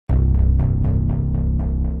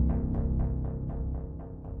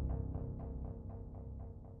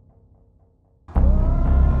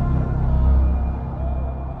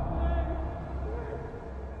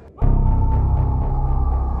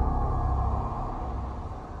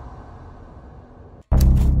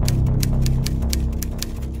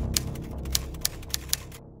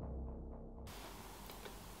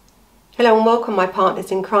Hello and welcome my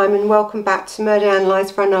partners in crime, and welcome back to Murder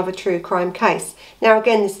Analysed for another true crime case. Now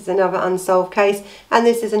again, this is another unsolved case, and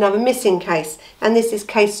this is another missing case, and this is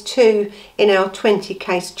case 2 in our 20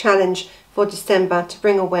 case challenge for December to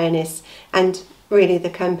bring awareness and really the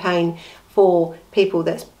campaign for people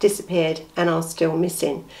that's disappeared and are still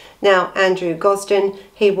missing. Now Andrew Gosden,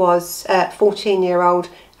 he was 14-year-old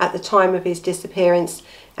at the time of his disappearance,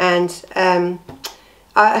 and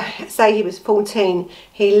I say he was 14,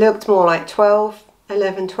 he looked more like 12,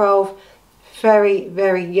 11, 12, very,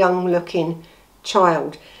 very young looking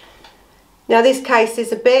child. Now this case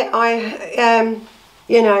is a bit,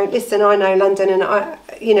 listen, I know London, and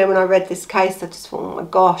when I read this case I just thought, oh my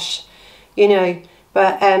gosh,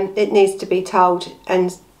 but it needs to be told,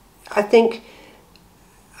 and I think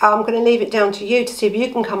I'm going to leave it down to you to see if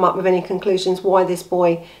you can come up with any conclusions why this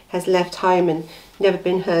boy has left home and never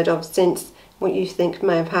been heard of since, what you think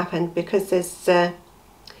may have happened, because there's a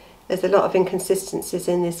lot of inconsistencies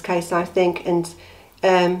in this case, I think, and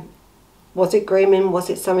was it grooming,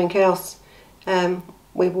 was it something else?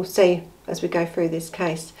 We will see as we go through this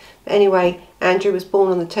case. But anyway, Andrew was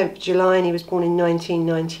born on the 10th of July and he was born in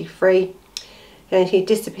 1993, and he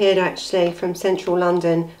disappeared actually from central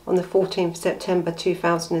London on the 14th of September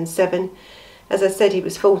 2007. As I said, he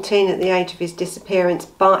was 14 at the age of his disappearance,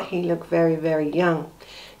 but he looked very, very young.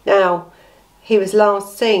 Now, he was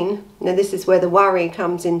last seen, now this is where the worry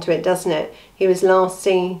comes into it, doesn't it? He was last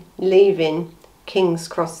seen leaving King's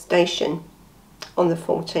Cross Station on the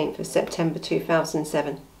 14th of September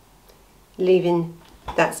 2007. Leaving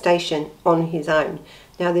that station on his own.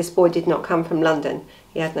 Now this boy did not come from London.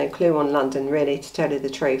 He had no clue on London, really, to tell you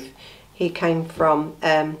the truth. He came from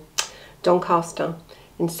Doncaster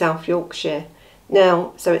in South Yorkshire.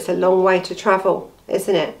 Now, so it's a long way to travel,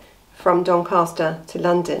 isn't it? From Doncaster to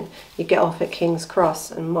London. You get off at King's Cross,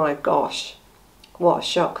 and my gosh, what a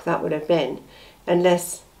shock that would have been,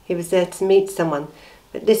 unless he was there to meet someone.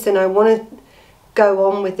 But listen, I want to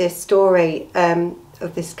go on with this story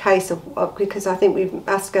of this case because I think we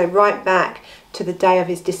must go right back to the day of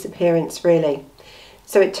his disappearance, really.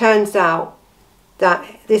 So it turns out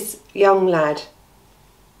that this young lad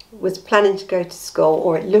was planning to go to school,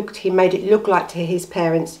 or he made it look like to his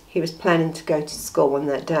parents he was planning to go to school on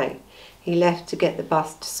that day. He left to get the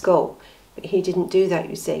bus to school, but he didn't do that,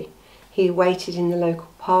 you see. He waited in the local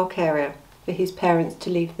park area for his parents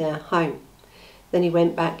to leave their home. Then he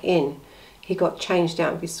went back in. He got changed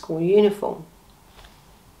out of his school uniform.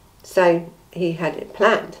 So he had it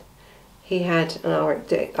planned. He had, and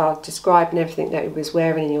I'll describe and everything that he was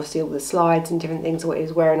wearing, and you'll see all the slides and different things what he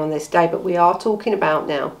was wearing on this day, but we are talking about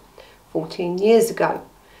now 14 years ago.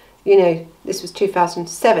 This was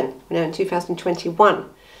 2007, we're now in 2021.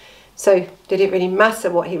 So did it really matter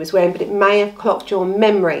what he was wearing? But it may have clocked your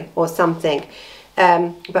memory or something.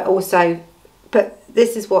 But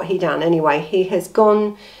this is what he done anyway. He has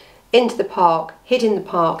gone into the park, hid in the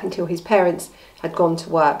park until his parents had gone to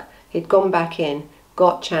work. He'd gone back in,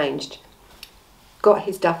 got changed, got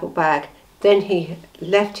his duffel bag. Then he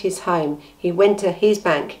left his home. He went to his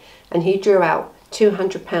bank and he drew out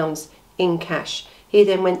 £200 in cash. He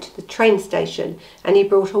then went to the train station and he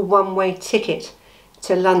brought a one-way ticket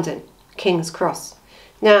to London, King's Cross.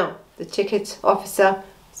 Now, the ticket officer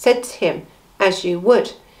said to him, as you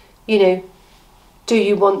would, do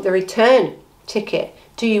you want the return ticket?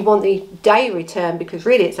 Do you want the day return? Because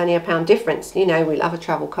really it's only £1 difference. We love a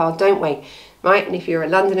travel card, don't we? Right? And if you're a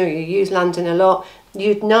Londoner, you use London a lot,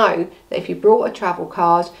 you'd know that if you brought a travel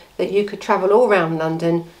card that you could travel all around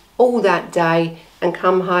London all that day and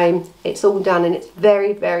come home. It's all done and it's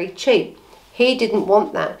very, very cheap. He didn't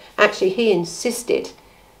want that. Actually, he insisted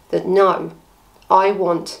that no, I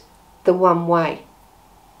want the one way.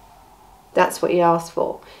 That's what he asked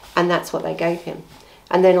for, and that's what they gave him.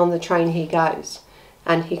 And then on the train he goes,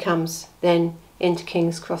 and he comes then into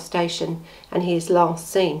King's Cross Station, and he is last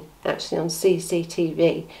seen actually on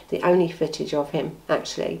CCTV, the only footage of him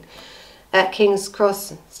actually, at King's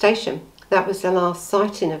Cross Station. That was the last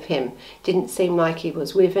sighting of him. Didn't seem like he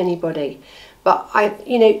was with anybody. But I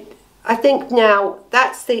think now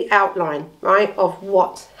that's the outline, right, of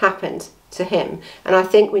what happened to him. And I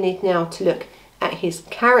think we need now to look at his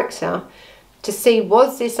character to see,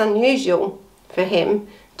 was this unusual for him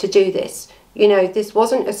to do this? This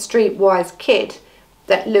wasn't a streetwise kid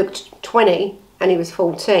that looked 20 and he was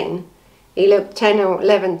 14. He looked 10 or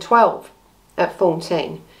 11, 12 at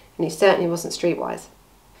 14, and he certainly wasn't streetwise.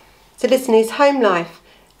 So listen, his home life.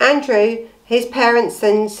 Andrew, his parents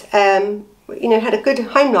and had a good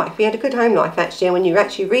home life. He had a good home life actually, and when you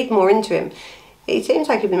actually read more into him, it seems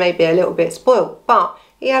like he was maybe a little bit spoiled, but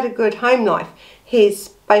he had a good home life.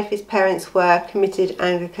 both his parents were committed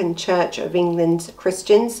Anglican Church of England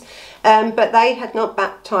Christians, but they had not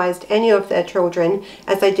baptised any of their children,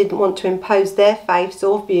 as they didn't want to impose their faiths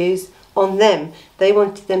or views on them. They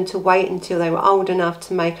wanted them to wait until they were old enough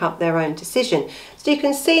to make up their own decision. So you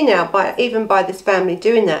can see now, even by this family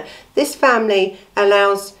doing that, this family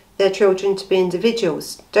allows their children to be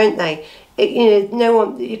individuals, don't they?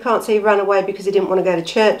 You can't say run away because he didn't want to go to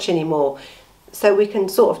church anymore. So we can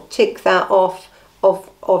sort of tick that off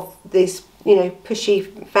of these,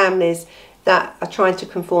 pushy families that are trying to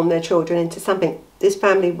conform their children into something. This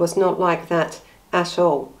family was not like that at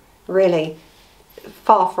all, really.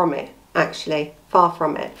 Far from it, actually, far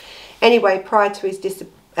from it. Anyway, prior to his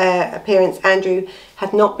disappearance, Andrew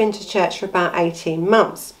had not been to church for about 18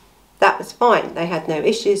 months. That was fine. They had no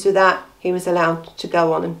issues with that. He was allowed to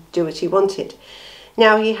go on and do what he wanted.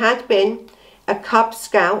 Now, he had been a Cub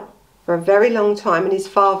Scout for a very long time, and his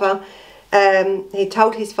father, he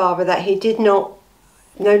told his father that he didn't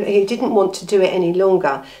want to do it any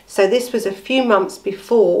longer. So this was a few months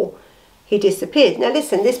before he disappeared. Now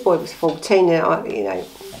listen, this boy was 14. Now,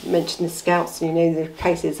 mentioned the Scouts, the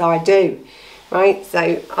cases I do, right?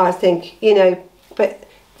 So I think, but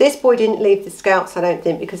this boy didn't leave the Scouts, I don't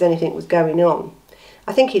think, because anything was going on.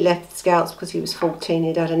 I think he left the Scouts because he was 14,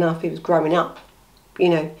 he'd had enough, he was growing up. He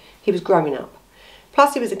was growing up.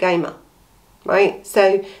 Plus he was a gamer, right?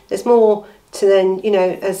 So there's more to then,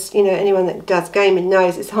 as anyone that does gaming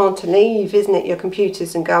knows, it's hard to leave, isn't it, your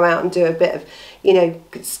computers and go out and do a bit of,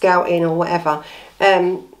 scouting or whatever.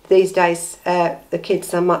 These days, the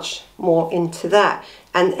kids are much more into that.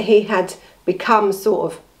 And he had become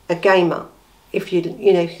sort of a gamer, if you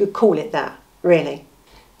could call it that, really.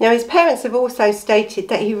 Now, his parents have also stated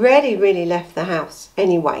that he rarely really left the house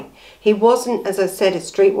anyway. He wasn't, as I said, a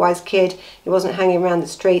streetwise kid. He wasn't hanging around the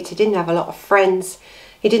streets. He didn't have a lot of friends.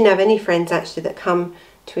 He didn't have any friends, actually, that come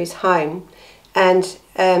to his home. And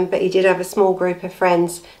but he did have a small group of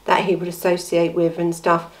friends that he would associate with and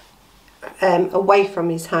stuff away from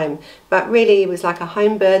his home. But really, he was like a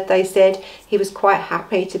home bird, they said. He was quite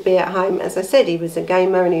happy to be at home. As I said, he was a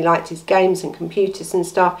gamer and he liked his games and computers and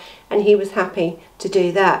stuff, and he was happy to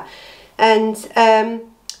do that. And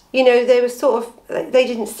they were sort of, they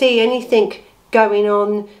didn't see anything going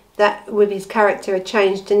on that with his character had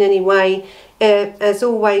changed in any way. As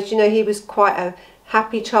always, he was quite a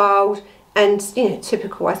happy child and,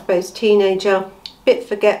 typical, I suppose, teenager, bit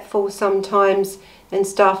forgetful sometimes and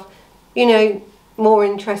stuff, more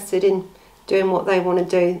interested in doing what they want to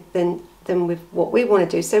do than with what we want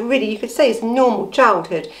to do. So really, you could say it's a normal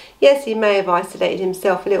childhood. Yes, he may have isolated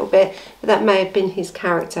himself a little bit, but that may have been his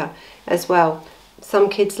character as well. Some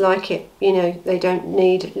kids like it, they don't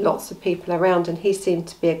need lots of people around, and he seemed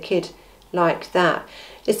to be a kid like that.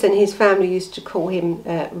 Listen, his family used to call him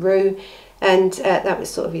Roo, and that was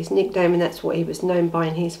sort of his nickname, and that's what he was known by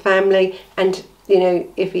in his family. And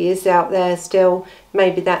if he is out there still,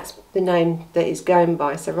 maybe that's the name that he's going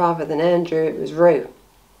by. So rather than Andrew, it was Roo.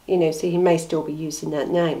 So he may still be using that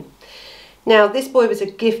name. Now, this boy was a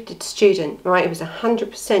gifted student, right? It was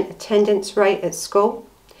 100% attendance rate at school.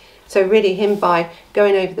 So really, him by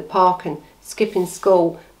going over the park and skipping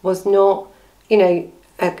school was not, an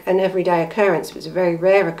everyday occurrence. It was a very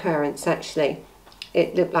rare occurrence, actually.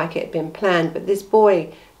 It looked like it had been planned. But this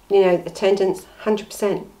boy, attendance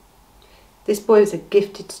 100%. This boy was a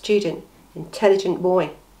gifted student, intelligent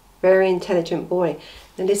boy, very intelligent boy.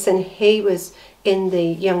 And listen, he was in the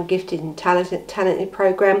Young Gifted and Talented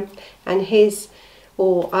program, and his,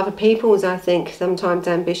 or other people's, I think, sometimes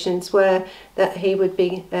ambitions were that he would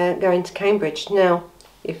be going to Cambridge. Now,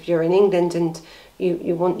 if you're in England and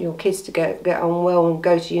you want your kids to get on well and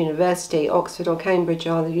go to university, Oxford or Cambridge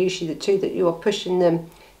are usually the two that you are pushing them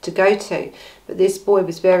to go to. But this boy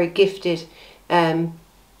was very gifted in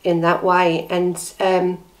that way, and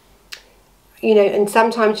and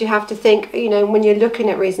sometimes you have to think, when you're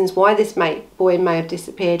looking at reasons why this boy may have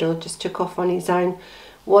disappeared or just took off on his own,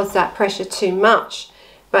 was that pressure too much?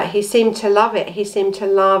 But he seemed to love it. He seemed to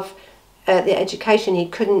love the education. He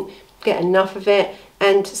couldn't get enough of it.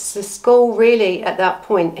 And the school really, at that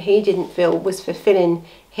point, he didn't feel was fulfilling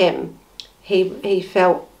him. He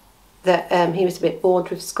felt that he was a bit bored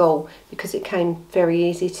with school because it came very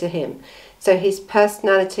easy to him. So his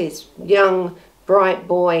personality, is young, bright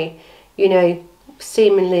boy,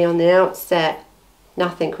 seemingly on the outset,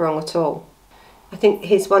 nothing wrong at all. I think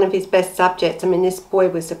one of his best subjects, this boy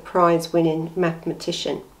was a prize-winning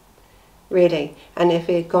mathematician, really. And if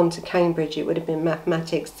he had gone to Cambridge, it would have been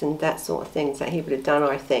mathematics and that sort of things that he would have done,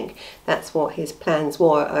 I think. That's what his plans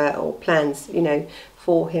were, or plans,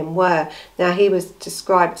 for him were. Now, he was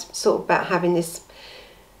described sort of about having this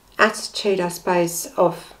attitude, I suppose,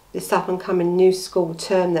 of this up and coming new school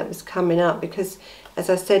term that was coming up, because as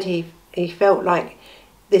I said, he felt like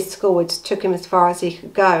this school had took him as far as he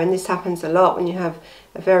could go, and this happens a lot when you have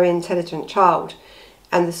a very intelligent child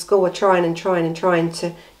and the school are trying and trying and trying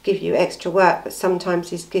to give you extra work, but sometimes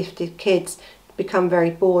these gifted kids become very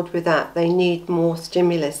bored with that. They need more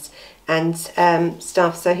stimulus and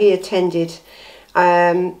stuff. So he attended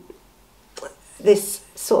this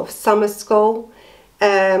sort of summer school,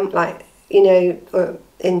 like, you know,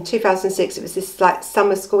 in 2006 it was this like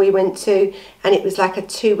summer school he went to, and it was like a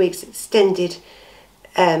 2 weeks extended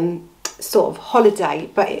sort of holiday,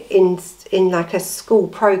 but in like a school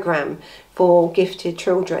program for gifted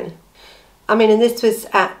children. I mean, and this was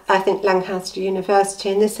at, I think, Doncaster University,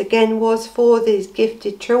 and this again was for these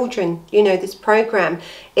gifted children, you know, this program,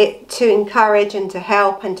 it to encourage and to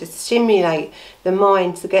help and to stimulate the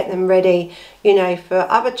mind, to get them ready, you know, for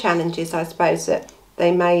other challenges, I suppose, that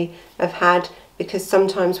they may have had, because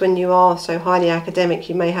sometimes when you are so highly academic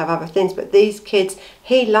you may have other things. But these kids,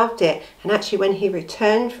 he loved it, and actually when he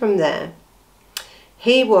returned from there,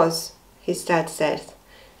 he was, his dad says,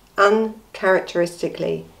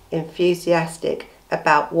 uncharacteristically enthusiastic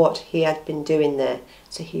about what he had been doing there.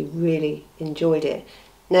 So he really enjoyed it.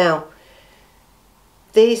 Now,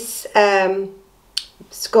 this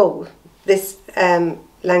school, this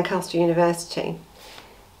Doncaster University,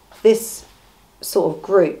 this sort of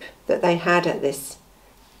group that they had at this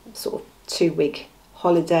sort of 2 week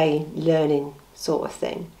holiday learning sort of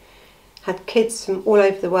thing, had kids from all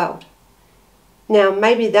over the world. Now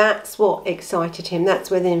maybe that's what excited him,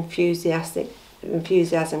 that's where the enthusiasm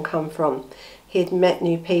come from. He had met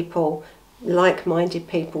new people, like-minded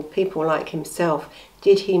people, people like himself.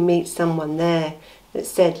 Did he meet someone there that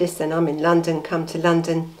said, listen, I'm in London, come to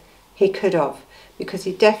London? He could have, because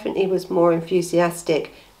he definitely was more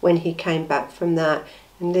enthusiastic when he came back from that.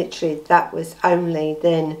 And literally that was only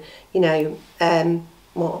then, you know,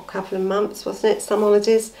 what, a couple of months, wasn't it, some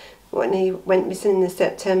holidays, when he went missing in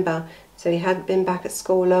September. So he hadn't been back at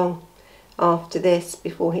school long after this,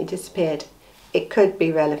 before he disappeared. It could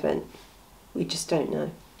be relevant, we just don't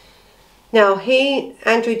know. Now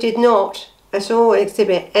Andrew did not at all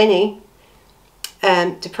exhibit any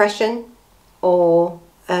depression or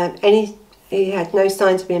he had no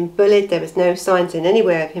signs of being bullied. There was no signs in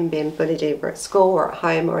anywhere of him being bullied, either at school or at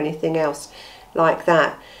home or anything else like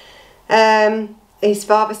that. His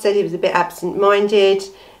father said he was a bit absent-minded.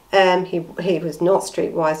 He was not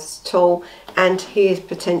streetwise at all, and he is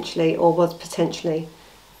potentially, or was potentially,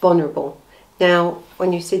 vulnerable. Now,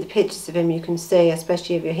 when you see the pictures of him, you can see,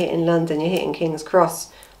 especially if you're hitting London, you're hitting King's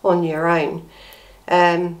Cross on your own,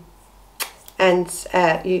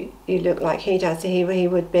 you look like he does. He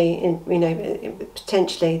would be, you know,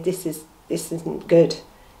 potentially this isn't good.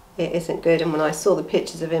 It isn't good. And when I saw the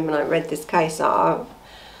pictures of him and I read this case, I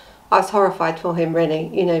was horrified for him,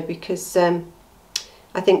 really, you know, because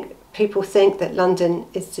I think people think that London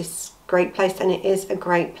is this great place, and it is a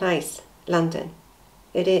great place, London.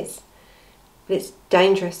 It is. But it's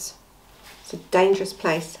dangerous. It's a dangerous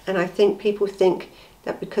place. And I think people think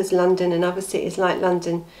that because London and other cities like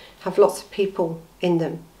London have lots of people in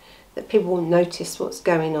them, that people will notice what's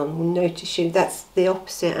going on, will notice you. That's the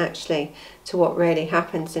opposite, actually, to what really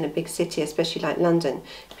happens in a big city, especially like London.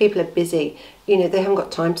 People are busy. You know, they haven't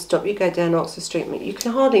got time to stop. You go down Oxford Street, you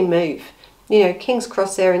can hardly move. You know, King's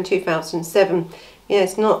Cross there in 2007, you know,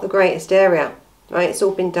 it's not the greatest area, right? It's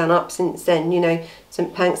all been done up since then, you know,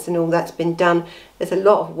 St Pancras and all that's been done. There's a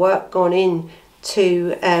lot of work gone in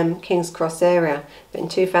to King's Cross area, but in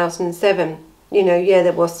 2007, you know, yeah,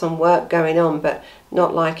 there was some work going on, but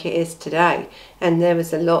not like it is today. And there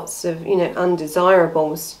was a lots of, you know,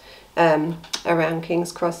 undesirables around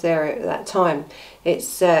King's Cross area at that time.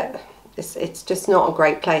 It's just not a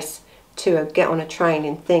great place to get on a train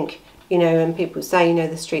and think, you know, and people say, you know,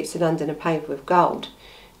 the streets of London are paved with gold.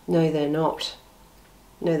 No, they're not.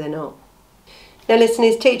 No, they're not. Now listen,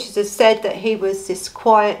 his teachers have said that he was this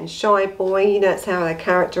quiet and shy boy. You know, that's how they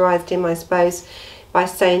characterised him, I suppose, by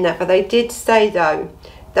saying that. But they did say, though,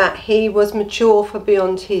 that he was mature for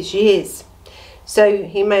beyond his years. So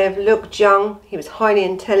he may have looked young, he was highly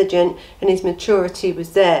intelligent, and his maturity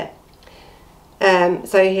was there.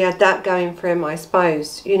 So he had that going for him, I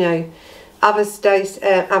suppose, you know. Others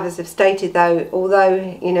have stated, though,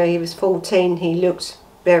 although, you know, he was 14, he looked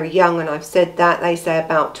very young, and I've said that. They say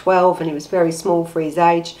about 12, and he was very small for his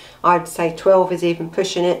age. I'd say 12 is even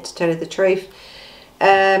pushing it, to tell you the truth.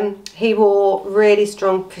 He wore really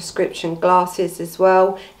strong prescription glasses as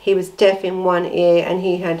well. He was deaf in one ear, and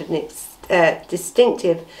he had a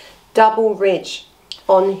distinctive double ridge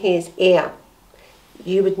on his ear.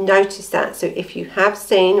 you would notice that. So if you have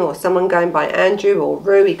seen, or someone going by Andrew or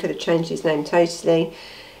Rue, he could have changed his name totally.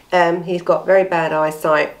 He's got very bad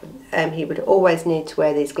eyesight. He would always need to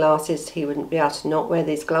wear these glasses. He wouldn't be able to not wear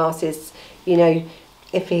these glasses. You know,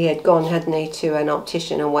 if he had gone, hadn't he, to an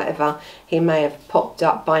optician or whatever, he may have popped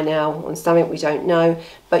up by now on something, we don't know.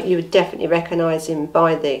 But you would definitely recognise him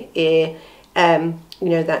by the ear, you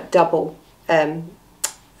know, that double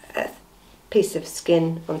piece of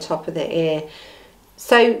skin on top of the ear.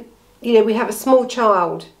 So, you know, we have a small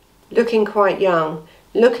child looking quite young,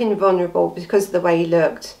 looking vulnerable because of the way he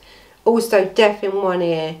looked, also deaf in one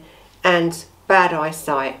ear and bad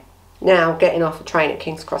eyesight, now getting off a train at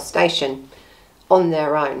King's Cross Station on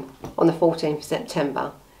their own on the 14th of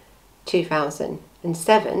September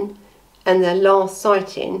 2007, and their last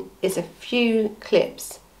sighting is a few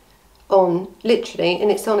clips on, literally,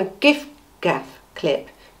 and it's on a gift gaff clip.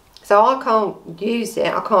 So I can't use it,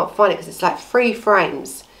 I can't find it, because it's like 3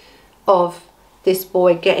 frames of this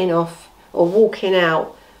boy getting off or walking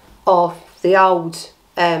out of the old,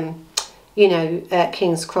 you know,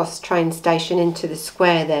 King's Cross train station into the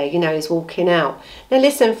square there. You know, he's walking out. Now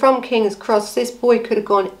listen, from King's Cross, this boy could have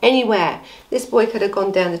gone anywhere. This boy could have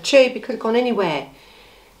gone down the tube, he could have gone anywhere.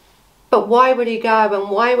 But why would he go, and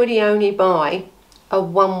why would he only buy a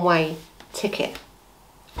one-way ticket?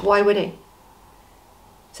 Why would he?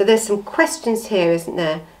 So there's some questions here, isn't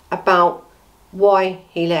there, about why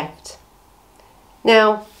he left.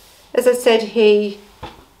 Now, as I said, he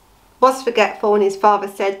was forgetful, and his father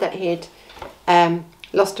said that he'd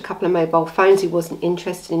lost a couple of mobile phones. He wasn't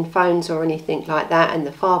interested in phones or anything like that, and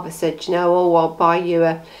the father said, you know, oh, I'll buy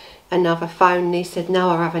you another phone. And he said,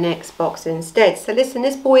 no, I'll have an Xbox instead. So listen,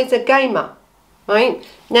 this boy is a gamer, right?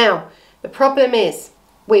 Now, the problem is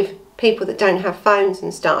with people that don't have phones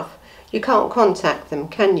and stuff, you can't contact them,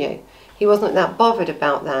 can you? He wasn't that bothered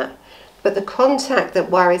about that. But the contact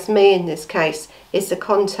that worries me in this case is the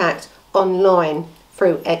contact online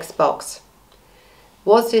through Xbox.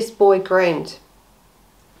 Was this boy groomed?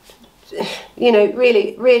 You know,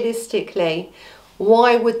 really, realistically,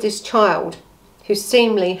 why would this child, who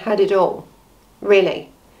seemingly had it all, really,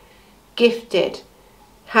 gifted,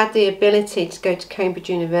 had the ability to go to Cambridge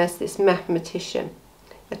University, this mathematician,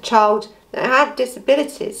 a child that had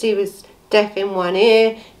disabilities, he was deaf in one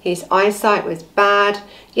ear, his eyesight was bad,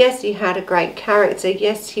 yes, he had a great character,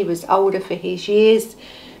 yes, he was older for his years,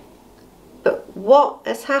 but what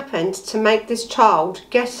has happened to make this child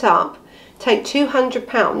get up, take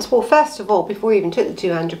 £200? Well, first of all, before he even took the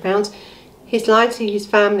 £200, he's lied to his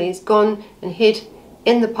family, he's gone and hid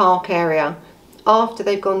in the park area after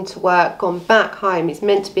they've gone to work, gone back home, he's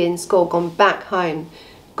meant to be in school, gone back home,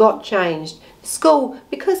 got changed. School,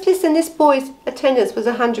 because listen, this boy's attendance was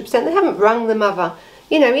 100%. They haven't rung the mother.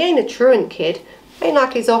 You know, he ain't a truant kid. Ain't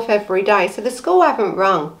like he's off every day. So the school haven't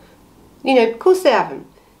rung. You know, of course they haven't.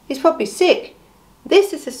 He's probably sick.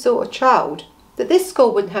 This is the sort of child that this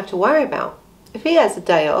school wouldn't have to worry about. If he has a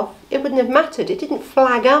day off, it wouldn't have mattered. It didn't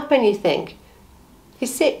flag up anything.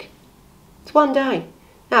 He's sick. It's one day.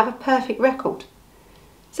 Out of a perfect record.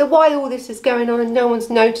 So why all this is going on and no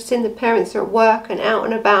one's noticing, the parents are at work and out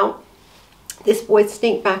and about, this boy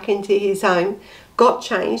sneaked back into his home, got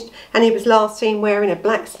changed, and he was last seen wearing a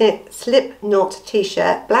black slip knot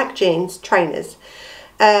t-shirt, black jeans, trainers,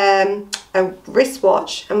 a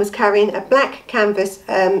wristwatch, and was carrying a black canvas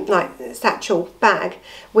like satchel bag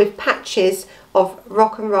with patches of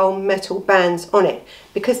rock and roll metal bands on it,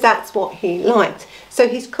 because that's what he liked. So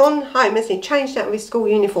he's gone home, as he changed out of his school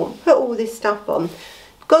uniform, put all this stuff on,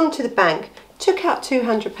 gone to the bank, took out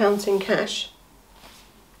 £200 in cash.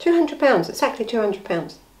 £200, exactly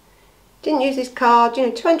 £200. Didn't use his card, you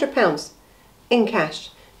know, £200 in cash.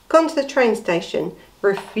 Gone to the train station,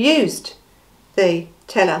 refused the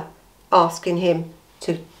teller asking him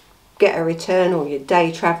to get a return or your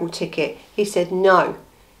day travel ticket. He said no.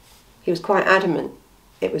 He was quite adamant.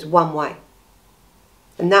 It was one way.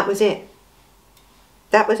 And that was it.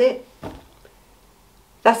 That was it.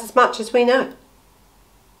 That's as much as we know.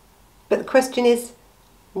 But the question is,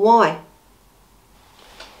 why?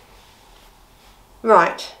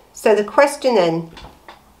 Right, so the question then,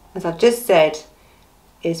 as I've just said,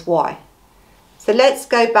 is why? So let's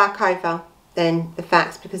go back over then the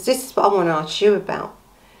facts, because this is what I want to ask you about.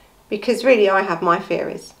 Because really I have my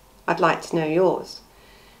theories. I'd like to know yours.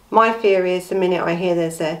 My theory is, the minute I hear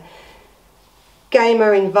there's a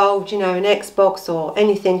gamer involved, you know, an Xbox or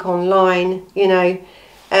anything online, you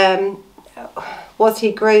know, was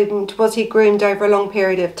he groomed? Was he groomed over a long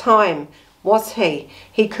period of time? Was he?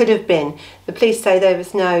 He could have been. The police say there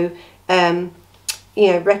was no, you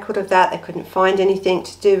know, record of that. They couldn't find anything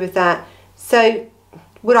to do with that. So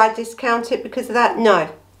Would I discount it because of that? No,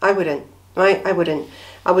 I wouldn't. Right? I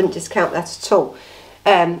wouldn't discount that at all.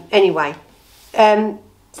 Anyway,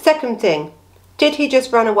 second thing, did he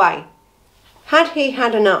just run away? Had he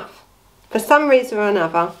had enough? For some reason or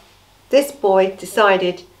another, this boy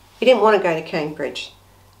decided he didn't want to go to Cambridge.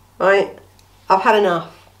 Right? I've had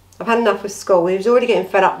enough. I've had enough with school. He was already getting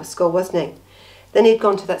fed up with school, wasn't he? Then he'd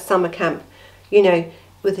gone to that summer camp, you know,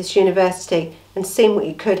 with this university and seen what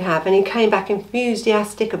he could have, and he came back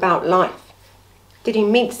enthusiastic about life. Did he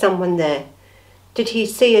meet someone there? Did he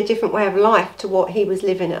see a different way of life to what he was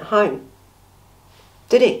living at home?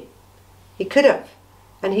 Did he? He could have.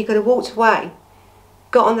 And he could have walked away,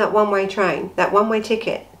 got on that one-way train, that one-way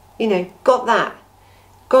ticket, you know, got that,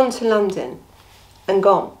 gone to London and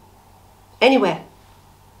gone. Anywhere.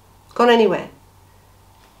 Gone anywhere.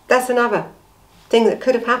 That's another thing that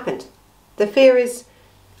could have happened. The theories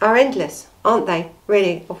are endless, aren't they,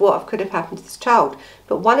 really, of what could have happened to this child.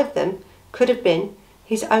 But one of them could have been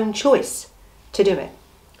his own choice to do it.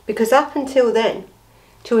 Because up until then,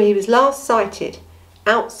 till he was last sighted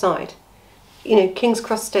outside, you know, King's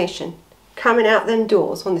Cross Station, coming out them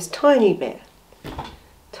doors on this tiny bit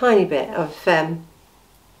of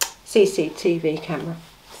CCTV camera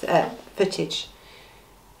footage,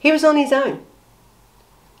 he was on his own.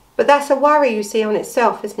 But that's a worry, you see, on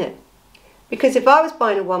itself, isn't it? Because if I was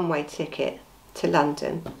buying a one-way ticket to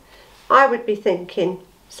London, I would be thinking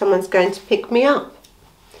someone's going to pick me up.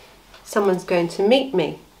 Someone's going to meet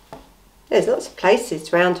me. There's lots of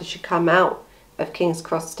places around as you come out of King's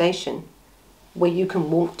Cross Station where you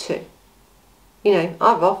can walk to. You know,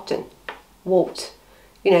 I've often walked,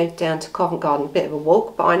 you know, down to Covent Garden, a bit of a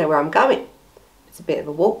walk, but I know where I'm going. It's a bit of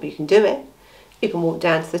a walk, but you can do it. You can walk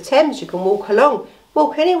down to the Thames, you can walk along,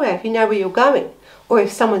 walk anywhere if you know where you're going, or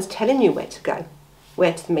if someone's telling you where to go,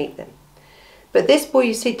 where to meet them. But this boy,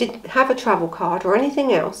 you see, didn't have a travel card or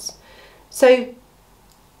anything else. So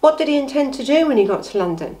what did he intend to do when he got to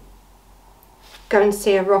London? Go and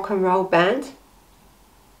see a rock and roll band?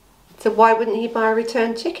 So why wouldn't he buy a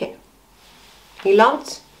return ticket? He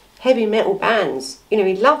loved heavy metal bands. You know,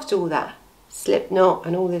 he loved all that. Slipknot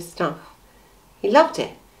and all this stuff. He loved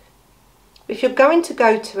it. If you're going to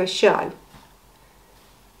go to a show,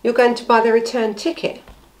 you're going to buy the return ticket.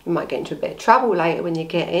 You might get into a bit of trouble later when you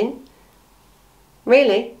get in.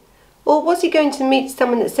 Really? Or was he going to meet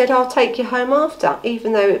someone that said, I'll take you home after,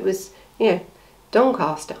 even though it was, you know,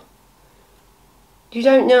 Doncaster? You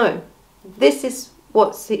don't know. This is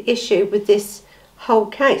what's the issue with this whole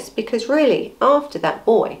case, because really, after that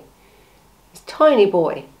boy, this tiny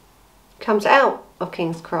boy, comes out of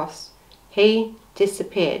King's Cross, he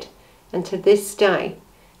disappeared, and to this day,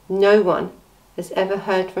 no one has ever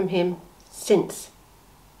heard from him since.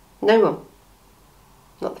 No one.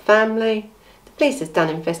 Not the family. The police has done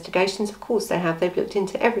investigations, of course they have, they've looked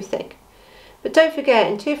into everything. But don't forget,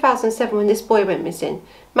 in 2007 when this boy went missing,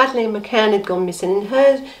 Madeleine McCann had gone missing,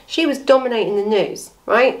 and she was dominating the news,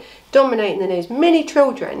 right? Dominating the news. Many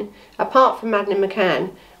children, apart from Madeleine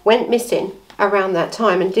McCann, went missing around that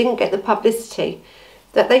time and didn't get the publicity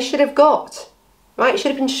that they should have got, right? It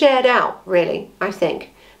should have been shared out, really, I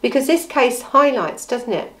think. Because this case highlights,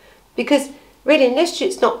 doesn't it? Because really, unless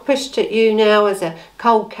it's not pushed at you now as a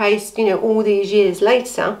cold case, you know, all these years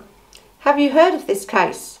later, have you heard of this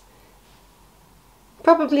case?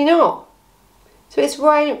 Probably not. So it's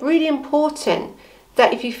really important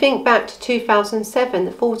that if you think back to 2007,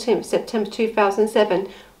 the 14th of September 2007,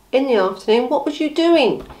 in the afternoon, what was you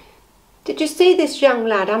doing? Did you see this young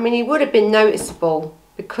lad? I mean, he would have been noticeable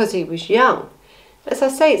because he was young. As I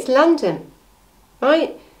say, it's London,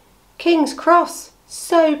 right? King's Cross,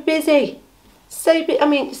 so busy. So I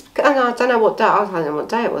mean, I don't know what day. I don't know what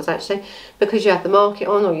day it was actually, because you had the market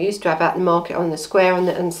on, or you used to have out the market on the square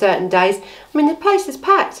on certain days. I mean, the place is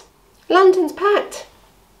packed. London's packed.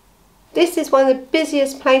 This is one of the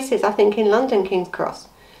busiest places, I think, in London, King's Cross,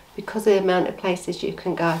 because of the amount of places you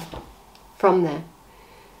can go from there.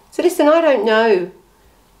 So listen, I don't know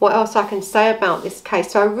what else I can say about this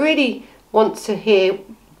case. So I really want to hear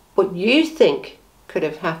what you think could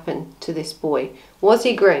have happened to this boy. Was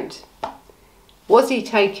he groomed? Was he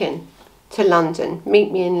taken to London?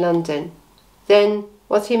 Meet me in London. Then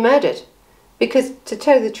was he murdered? Because to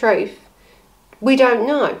tell the truth, we don't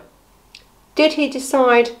know. Did he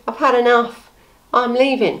decide, I've had enough, I'm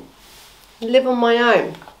leaving, live on my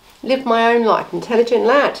own, live my own life? Intelligent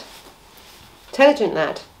lad. Intelligent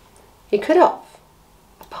lad. He could have.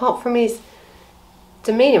 Apart from his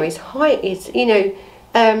demeanour, his height, his, you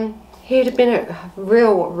know, he'd have been at a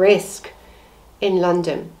real risk in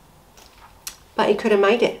London. But he could have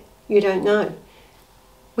made it. You don't know.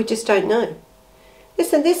 We just don't know.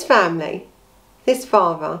 Listen, this family, this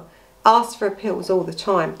father asks for appeals all the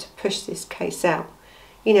time to push this case out.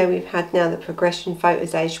 You know, we've had now the progression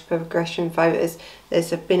photos, age progression photos.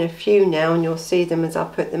 There's been a few now, and you'll see them as I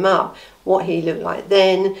put them up. What he looked like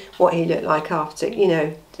then, what he looked like after, you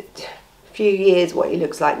know, a few years, what he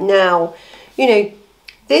looks like now. You know,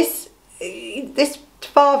 this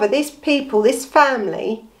father, this people, this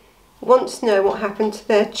family want to know what happened to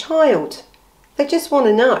their child. They just want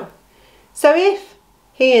to know. So if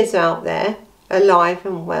he is out there, alive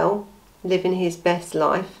and well, living his best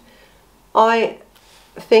life, I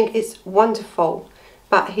think it's wonderful,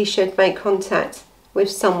 but he should make contact with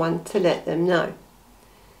someone to let them know.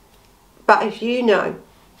 But if you know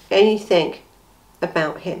anything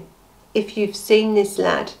about him, if you've seen this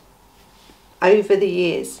lad over the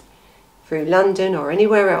years through London or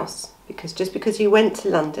anywhere else, because just because he went to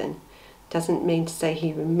London doesn't mean to say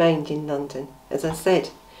he remained in London. As I said,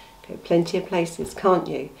 go plenty of places, can't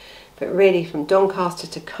you? But really, from Doncaster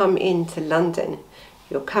to come into London,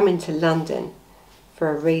 you're coming to London for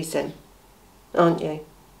a reason, aren't you?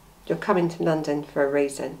 You're coming to London for a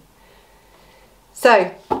reason.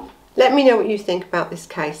 So, let me know what you think about this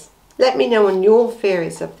case. Let me know on your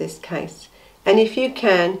theories of this case. And if you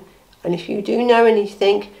can, and if you do know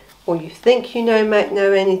anything, or you think you know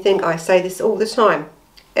anything, I say this all the time.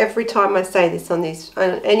 Every time I say this on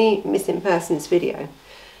any missing persons video,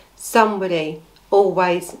 somebody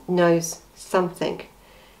always knows something.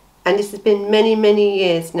 And this has been many, many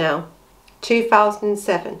years now.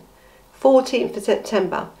 2007, 14th of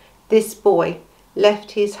September, this boy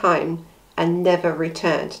left his home and never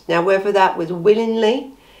returned. Now, whether that was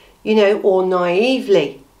willingly, you know, or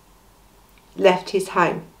naively, left his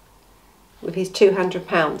home with his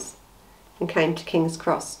 £200 and came to King's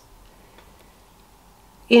Cross.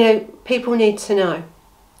 You know, people need to know.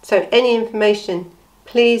 So any information,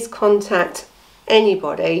 please contact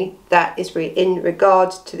anybody that is in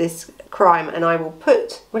regards to this crime, and I will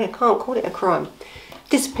put, well, I can't call it a crime,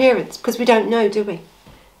 disappearance, because we don't know, do we?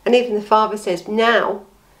 And even the father says now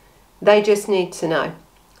they just need to know.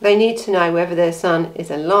 They need to know whether their son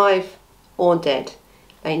is alive or dead.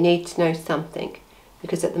 They need to know something,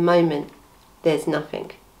 because at the moment there's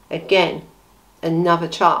nothing. Again, another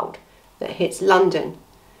child that hits London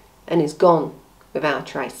and is gone without a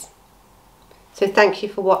trace. So thank you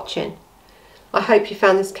for watching. I hope you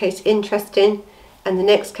found this case interesting, and the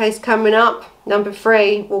next case coming up, number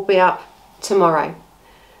 3, will be up tomorrow.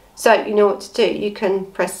 So you know what to do. You can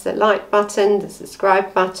press the like button, the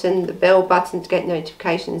subscribe button, the bell button to get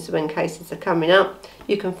notifications when cases are coming up.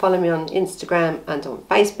 You can follow me on Instagram and on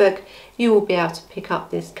Facebook. You will be able to pick up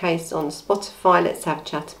this case on Spotify. Let's have a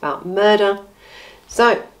chat about murder.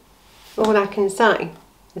 So all I can say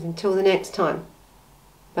is until the next time,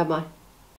 bye bye.